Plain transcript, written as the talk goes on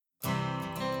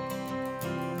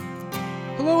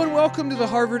Hello and welcome to the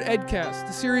Harvard EdCast,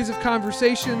 a series of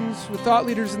conversations with thought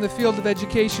leaders in the field of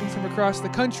education from across the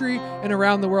country and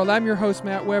around the world. I'm your host,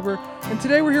 Matt Weber, and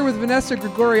today we're here with Vanessa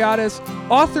Grigoriadis,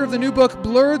 author of the new book,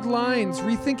 Blurred Lines,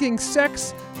 Rethinking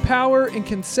Sex, Power, and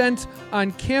Consent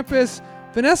on Campus.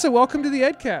 Vanessa, welcome to the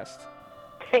EdCast.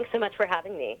 Thanks so much for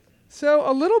having me. So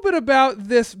a little bit about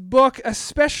this book,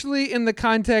 especially in the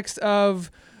context of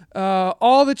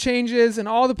all the changes and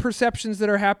all the perceptions that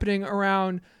are happening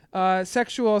around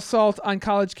sexual assault on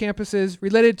college campuses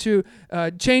related to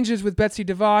changes with Betsy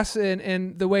DeVos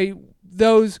and the way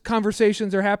those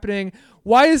conversations are happening.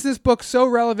 Why is this book so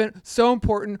relevant, so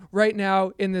important right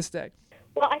now in this day?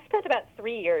 Well, I spent about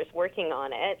 3 years working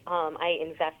on it. I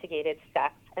investigated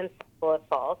sex and sexual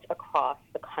assault across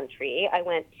the country. I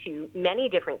went to many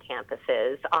different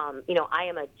campuses. I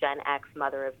am a Gen X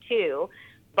mother of two,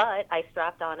 but I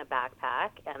strapped on a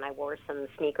backpack and I wore some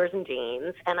sneakers and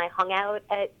jeans and I hung out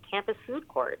at campus food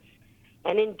courts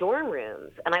and in dorm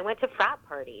rooms and I went to frat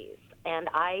parties and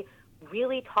I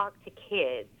really talked to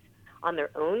kids on their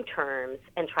own terms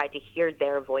and tried to hear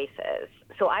their voices.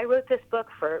 So I wrote this book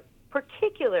for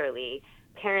particularly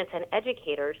parents and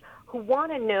educators who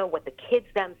want to know what the kids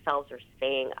themselves are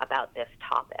saying about this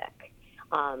topic.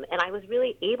 And I was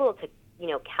really able to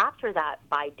capture that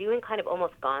by doing kind of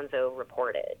almost gonzo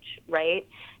reportage, right?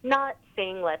 Not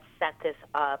saying let's set this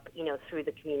up, through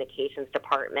the communications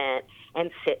department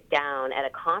and sit down at a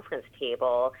conference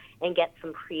table and get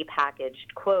some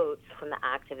prepackaged quotes from the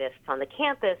activists on the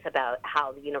campus about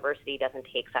how the university doesn't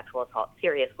take sexual assault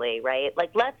seriously, right?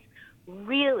 Like, let's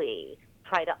really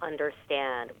try to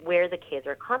understand where the kids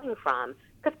are coming from,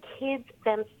 because kids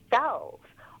themselves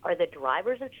are the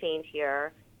drivers of change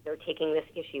here. They're taking this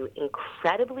issue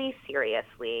incredibly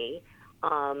seriously.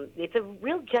 It's a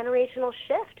real generational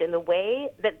shift in the way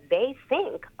that they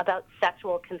think about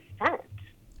sexual consent.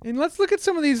 And let's look at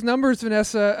some of these numbers,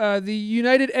 Vanessa. The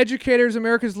United Educators,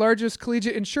 America's largest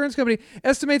collegiate insurance company,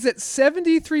 estimates that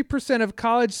 73% of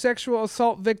college sexual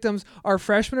assault victims are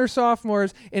freshmen or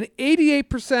sophomores, and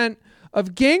 88%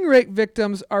 of gang rape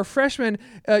victims are freshmen.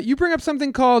 You bring up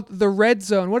something called the red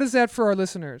zone. What is that for our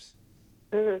listeners?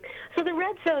 Mm-hmm. So the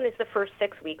red zone is the first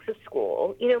 6 weeks of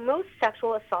school. Most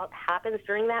sexual assault happens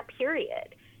during that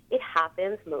period. It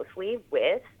happens mostly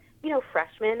with,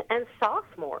 freshmen and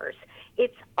sophomores.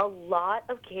 It's a lot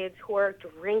of kids who are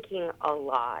drinking a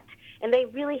lot, and they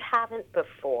really haven't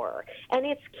before. And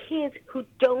it's kids who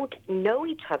don't know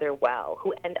each other well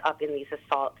who end up in these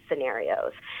assault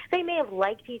scenarios. They may have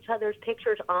liked each other's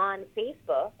pictures on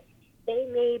Facebook. They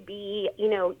may be,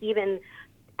 even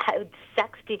had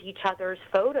sexted each other's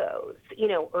photos,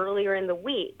 earlier in the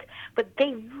week. But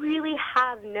they really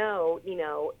have no,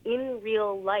 in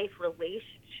real life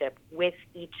relationship with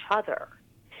each other.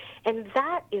 And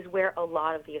that is where a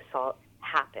lot of the assault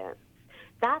happens.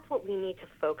 That's what we need to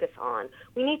focus on.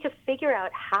 We need to figure out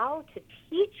how to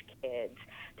teach kids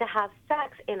to have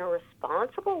sex in a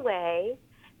responsible way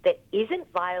that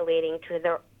isn't violating to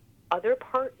their other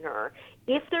partner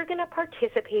if they're going to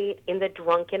participate in the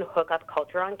drunken hookup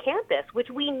culture on campus, which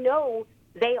we know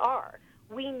they are.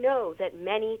 We know that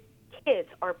many kids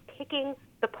are picking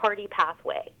the party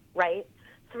pathway, right,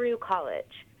 through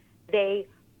college. They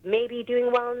may be doing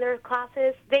well in their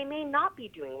classes. They may not be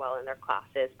doing well in their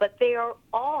classes, but they are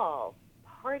all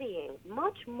partying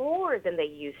much more than they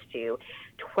used to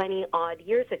 20-odd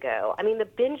years ago. I mean, the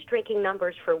binge drinking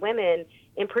numbers for women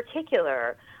in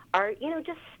particular are,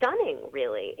 just stunning,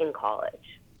 really, in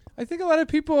college. I think a lot of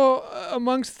people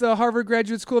amongst the Harvard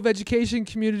Graduate School of Education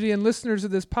community and listeners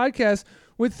of this podcast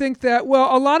would think that,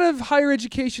 well, a lot of higher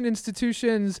education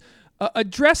institutions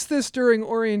address this during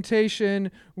orientation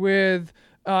with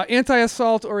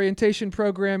anti-assault orientation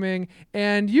programming,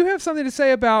 and you have something to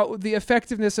say about the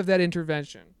effectiveness of that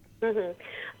intervention. Mm-hmm.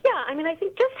 Yeah, I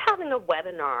think just having a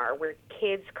webinar where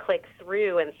kids click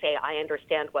through and say, I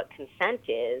understand what consent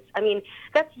is,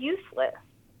 that's useless.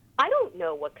 I don't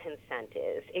know what consent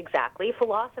is exactly.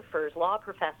 Philosophers, law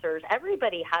professors,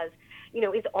 everybody has,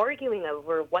 is arguing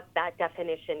over what that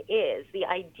definition is. The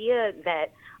idea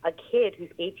that a kid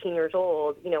who's 18 years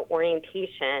old,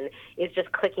 orientation is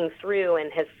just clicking through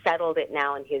and has settled it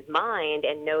now in his mind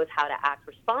and knows how to act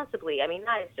responsibly,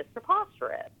 that is just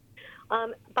preposterous.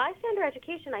 Bystander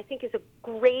education, I think, is a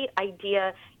great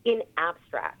idea in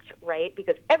abstract, right?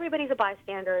 Because everybody's a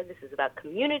bystander. This is about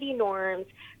community norms.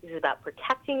 This is about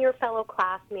protecting your fellow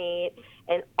classmate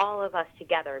and all of us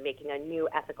together making a new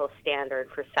ethical standard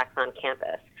for sex on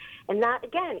campus. And that,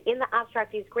 again, in the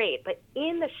abstract is great. But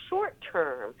in the short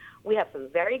term, we have some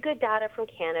very good data from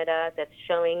Canada that's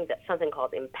showing that something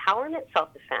called empowerment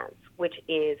self-defense, which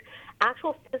is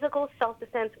actual physical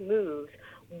self-defense moves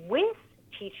with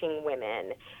teaching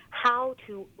women how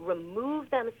to remove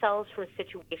themselves from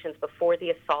situations before the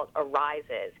assault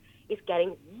arises, is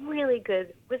getting really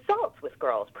good results with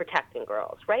girls, protecting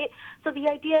girls, right? So the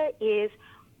idea is,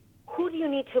 who do you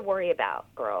need to worry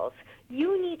about, girls?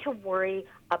 You need to worry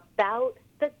about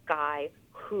the guy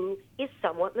who is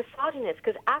somewhat misogynist,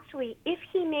 because actually, if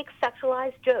he makes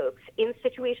sexualized jokes in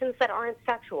situations that aren't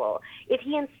sexual, if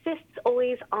he insists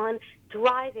always on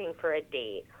driving for a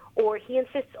date, or he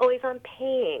insists always on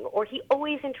paying, or he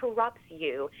always interrupts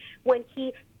you, when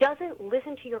he doesn't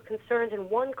listen to your concerns in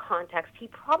one context, he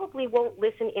probably won't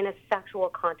listen in a sexual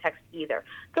context either.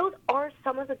 Those are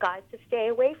some of the guys to stay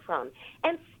away from.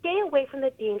 And stay away from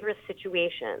the dangerous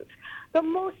situations. The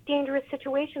most dangerous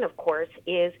situation, of course,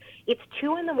 is it's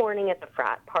 2 a.m. at the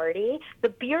frat party, the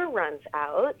beer runs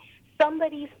out,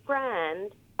 somebody's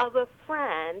friend of a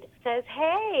friend says,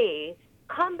 hey,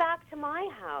 come back to my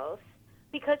house,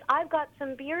 because I've got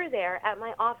some beer there at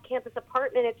my off-campus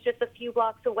apartment. It's just a few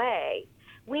blocks away.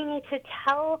 We need to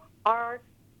tell our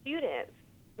students,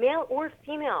 male or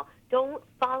female, don't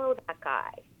follow that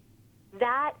guy.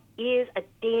 That is a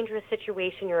dangerous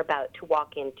situation you're about to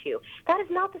walk into. That is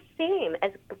not the same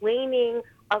as blaming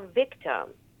a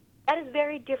victim. That is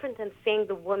very different than saying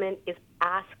the woman is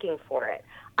asking for it.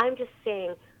 I'm just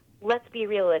saying, let's be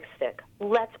realistic.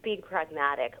 Let's be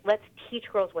pragmatic. Let's teach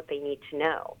girls what they need to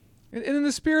know. And in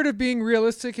the spirit of being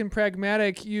realistic and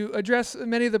pragmatic, you address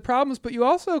many of the problems, but you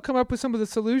also come up with some of the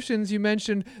solutions. You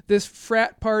mentioned this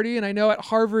frat party, and I know at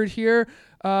Harvard here,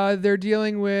 they're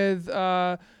dealing with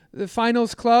the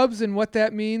finals clubs and what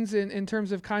that means in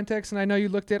terms of context. And I know you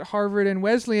looked at Harvard and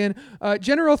Wesleyan.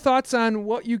 General thoughts on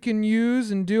what you can use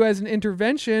and do as an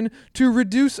intervention to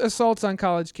reduce assaults on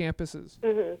college campuses?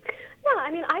 Mm-hmm. No,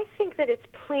 I mean, I think that it's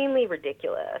plainly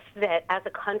ridiculous that as a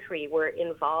country we're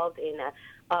involved in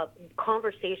a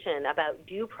conversation about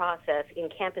due process in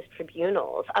campus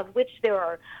tribunals, of which there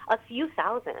are a few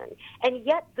thousand, and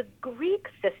yet the Greek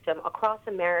system across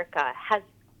America has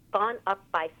gone up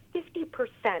by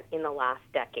 50% in the last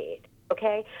decade,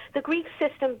 okay? The Greek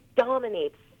system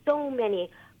dominates so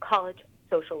many college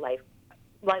social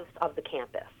lives of the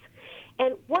campus.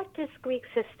 And what does Greek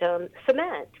system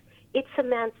cement? It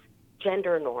cements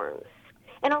gender norms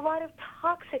and a lot of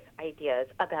toxic ideas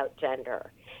about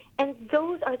gender. And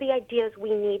those are the ideas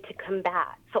we need to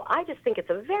combat. So I just think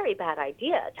it's a very bad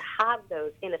idea to have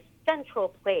those in a central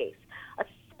place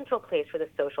for the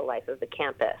social life of the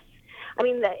campus. I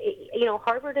mean,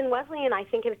 Harvard and Wesleyan, I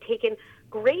think, have taken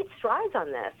great strides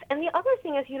on this. And the other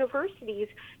thing is universities,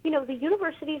 the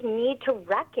universities need to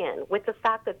reckon with the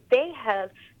fact that they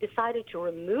have decided to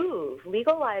remove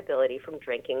legal liability from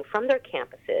drinking from their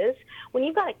campuses. When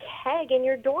you've got a keg in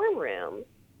your dorm room,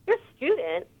 you're a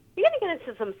student, you're going to get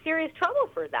into some serious trouble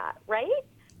for that, right?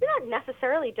 You're not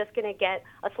necessarily just going to get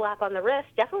a slap on the wrist,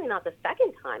 definitely not the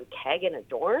second time. Keg in a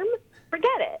dorm?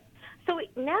 Forget it. So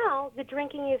now the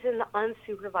drinking is in the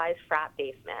unsupervised frat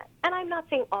basement. And I'm not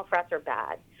saying all frats are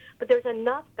bad, but there's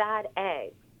enough bad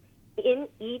eggs in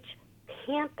each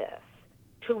campus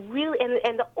to really,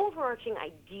 and the overarching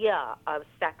idea of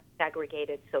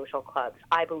sex-segregated social clubs,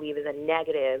 I believe, is a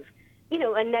negative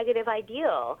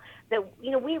ideal that,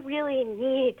 we really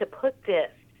need to put this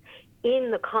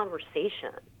in the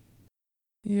conversation.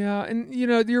 Yeah, and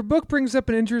your book brings up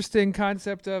an interesting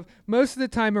concept of most of the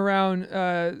time around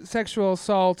sexual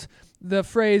assault, the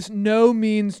phrase "no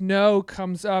means no"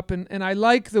 comes up, and I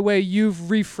like the way you've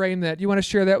reframed that. You want to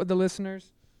share that with the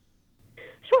listeners?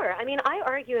 Sure. I mean, I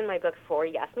argue in my book for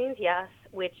yes means yes,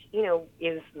 which,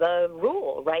 is the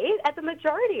rule, right, at the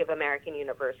majority of American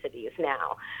universities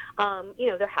now.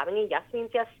 They're having a yes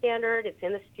means yes standard. It's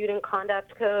in the student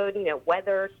conduct code,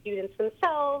 whether students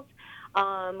themselves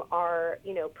are,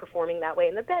 performing that way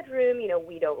in the bedroom,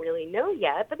 we don't really know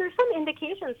yet, but there's some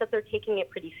indications that they're taking it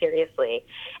pretty seriously.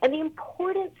 And the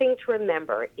important thing to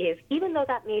remember is, even though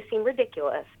that may seem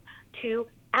ridiculous to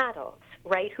adults,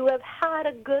 right, who have had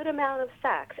a good amount of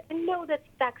sex and know that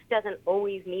sex doesn't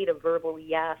always need a verbal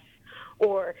yes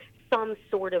or some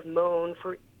sort of moan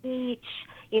for each,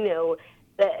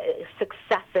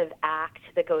 successive act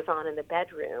that goes on in the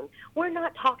bedroom, we're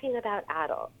not talking about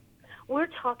adults. We're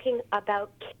talking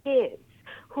about kids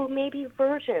who may be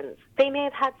virgins. They may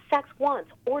have had sex once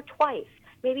or twice,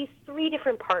 maybe 3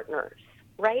 different partners,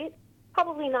 right?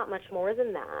 Probably not much more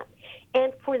than that.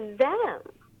 And for them,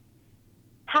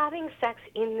 having sex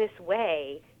in this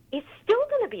way is still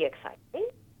going to be exciting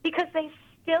because they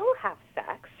still have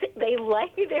sex.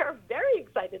 They're very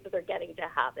excited that they're getting to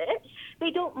have it. They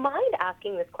don't mind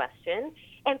asking this question.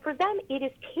 And for them, it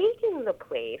is taking the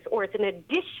place, or it's an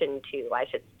addition to, I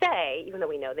should say, even though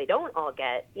we know they don't all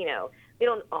get, they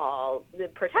don't all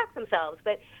protect themselves.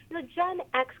 But the Gen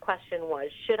X question was,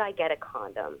 should I get a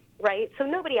condom, right? So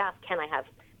nobody asked, can I have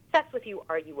sex with you?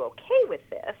 Are you okay with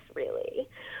this, really?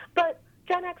 But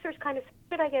Gen Xers kind of,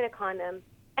 should I get a condom?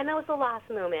 And that was the last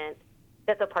moment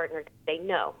that the partner could say,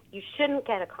 no, you shouldn't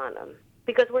get a condom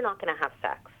because we're not going to have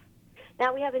sex.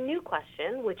 Now we have a new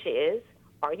question, which is,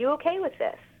 are you okay with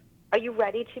this? Are you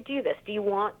ready to do this? Do you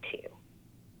want to?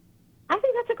 I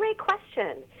think that's a great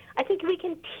question. I think we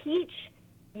can teach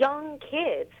young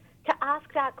kids to ask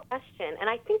that question, and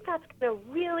I think that's going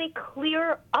to really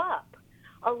clear up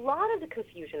a lot of the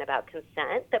confusion about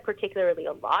consent that particularly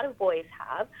a lot of boys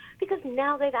have, because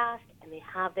now they've asked and they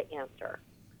have the answer,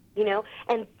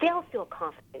 and they'll feel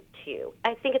confident too.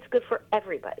 I think it's good for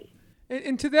everybody.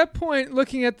 And to that point,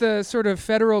 looking at the sort of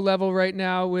federal level right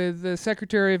now with the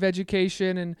Secretary of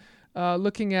Education and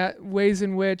looking at ways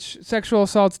in which sexual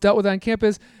assault's dealt with on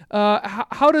campus,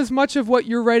 how does much of what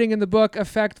you're writing in the book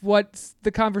affect what's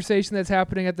the conversation that's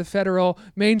happening at the federal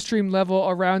mainstream level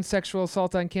around sexual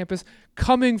assault on campus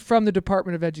coming from the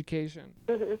Department of Education?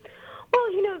 Mm-hmm. Well,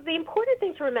 the important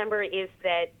thing to remember is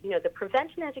that, the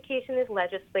prevention education is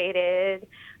legislated.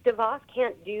 DeVos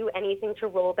can't do anything to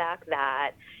roll back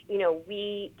that.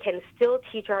 We can still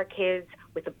teach our kids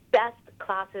with the best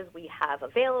classes we have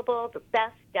available, the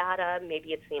best data. Maybe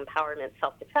it's the empowerment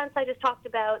self-defense I just talked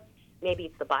about. Maybe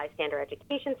it's the bystander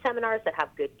education seminars that have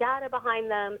good data behind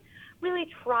them. Really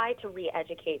try to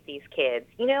re-educate these kids,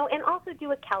 and also do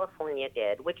what California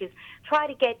did, which is try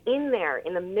to get in there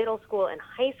in the middle school and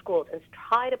high schools and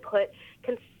try to put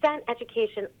consent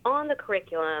education on the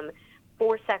curriculum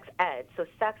for sex ed. So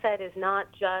sex ed is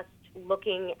not just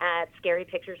looking at scary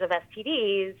pictures of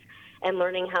STDs and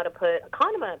learning how to put a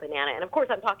condom on a banana. And of course,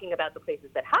 I'm talking about the places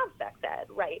that have sex ed,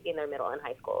 right, in their middle and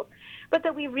high schools, but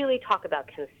that we really talk about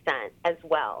consent as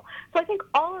well. So I think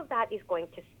all of that is going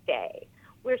to stay.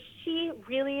 Where she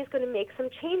really is going to make some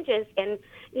changes, and,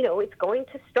 it's going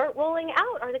to start rolling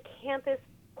out are the campus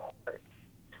courts,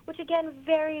 which, again,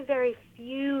 very, very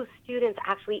few students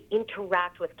actually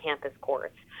interact with campus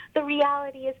courts. The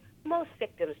reality is most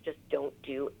victims just don't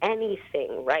do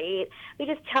anything, right? They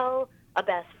just tell a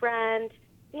best friend,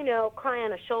 cry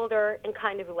on a shoulder, and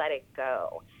kind of let it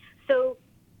go. So,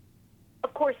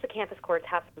 of course, the campus courts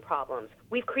have some problems.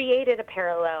 We've created a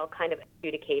parallel kind of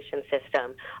adjudication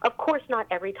system. Of course, not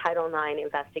every Title IX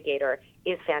investigator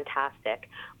is fantastic,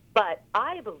 but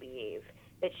I believe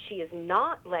that she is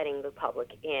not letting the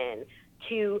public in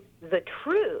to the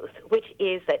truth, which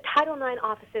is that Title IX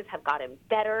offices have gotten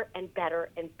better and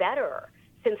better and better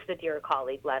since the Dear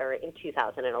Colleague letter in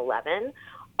 2011.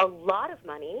 A lot of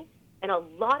money and a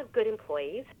lot of good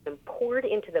employees have been poured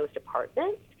into those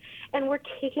departments, and we're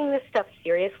taking this stuff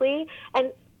seriously.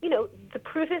 And, the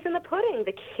proof is in the pudding.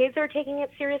 The kids are taking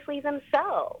it seriously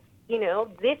themselves.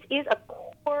 This is a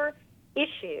core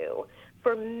issue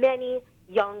for many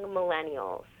young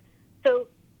millennials. So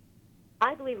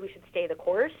I believe we should stay the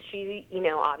course. She,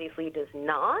 obviously does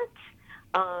not.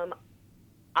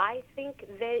 I think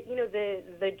that,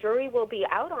 the jury will be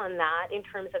out on that in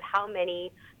terms of how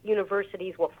many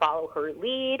universities will follow her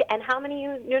lead and how many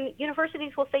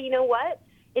universities will say, you know what,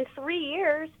 in 3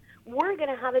 years, we're going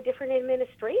to have a different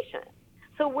administration.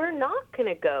 So we're not going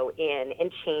to go in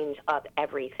and change up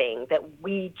everything that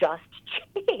we just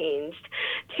changed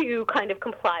to kind of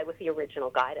comply with the original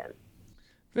guidance.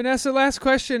 Vanessa, last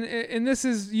question, and this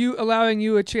is allowing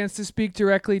you a chance to speak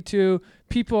directly to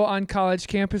people on college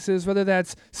campuses, whether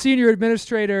that's senior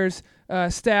administrators,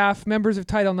 staff, members of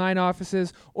Title IX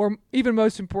offices, or even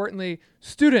most importantly,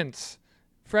 students,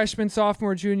 freshmen,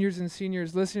 sophomore, juniors, and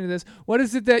seniors listening to this. What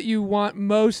is it that you want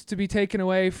most to be taken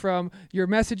away from your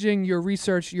messaging, your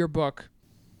research, your book?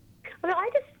 Well,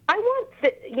 I want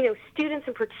students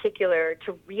in particular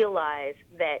to realize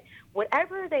that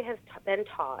whatever they have been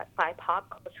taught by pop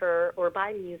culture or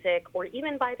by music or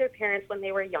even by their parents when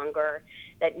they were younger,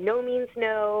 that no means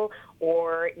no,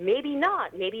 or maybe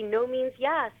not, maybe no means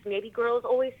yes, maybe girls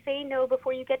always say no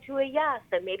before you get to a yes,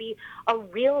 and maybe a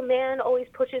real man always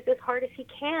pushes as hard as he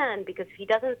can, because if he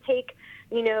doesn't take,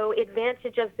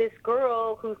 advantage of this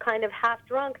girl who's kind of half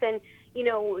drunk, then,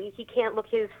 he can't look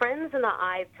his friends in the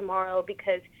eyes tomorrow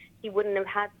because he wouldn't have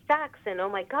had sex. And, oh,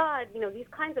 my God, these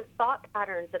kinds of thought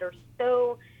patterns that are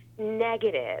so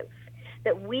negative,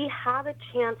 that we have a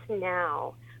chance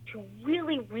now to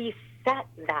really reset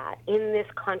that in this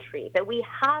country, that we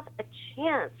have a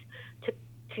chance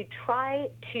to try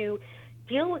to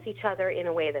deal with each other in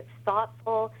a way that's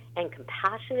thoughtful and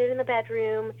compassionate in the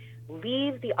bedroom,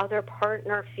 leave the other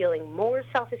partner feeling more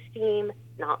self-esteem,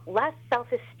 not less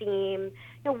self-esteem.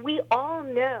 We all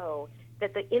know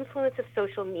that the influence of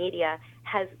social media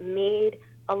has made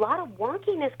a lot of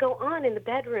wonkiness go on in the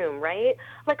bedroom, right?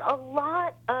 Like, a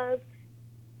lot of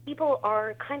people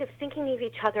are kind of thinking of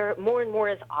each other more and more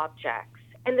as objects,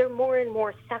 and they're more and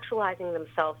more sexualizing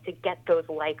themselves to get those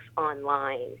likes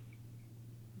online.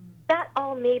 That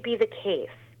all may be the case,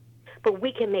 but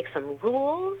we can make some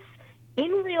rules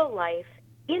in real life,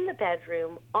 in the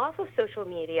bedroom, off of social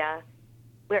media,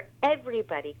 where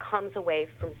everybody comes away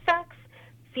from sex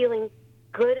feeling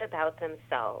good about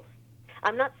themselves.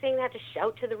 I'm not saying that to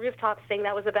shout to the rooftops saying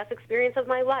that was the best experience of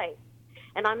my life.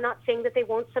 And I'm not saying that they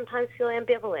won't sometimes feel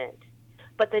ambivalent.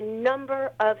 But the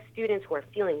number of students who are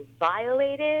feeling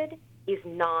violated is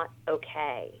not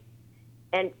okay.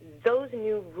 And those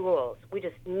new rules, we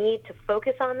just need to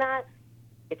focus on that.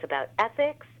 It's about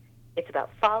ethics. It's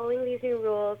about following these new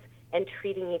rules and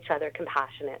treating each other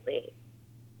compassionately.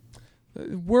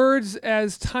 Words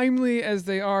as timely as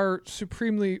they are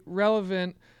supremely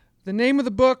relevant. The name of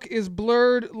the book is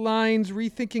Blurred Lines,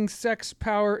 Rethinking Sex,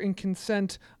 Power, and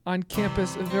Consent on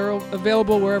Campus,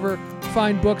 available wherever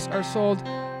fine books are sold.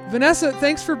 Vanessa,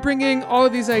 thanks for bringing all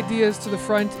of these ideas to the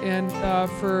front and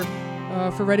for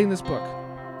writing this book.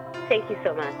 Thank you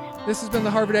so much. This has been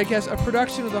the Harvard EdCast, a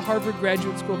production of the Harvard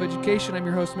Graduate School of Education. I'm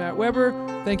your host, Matt Weber.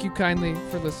 Thank you kindly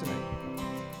for listening.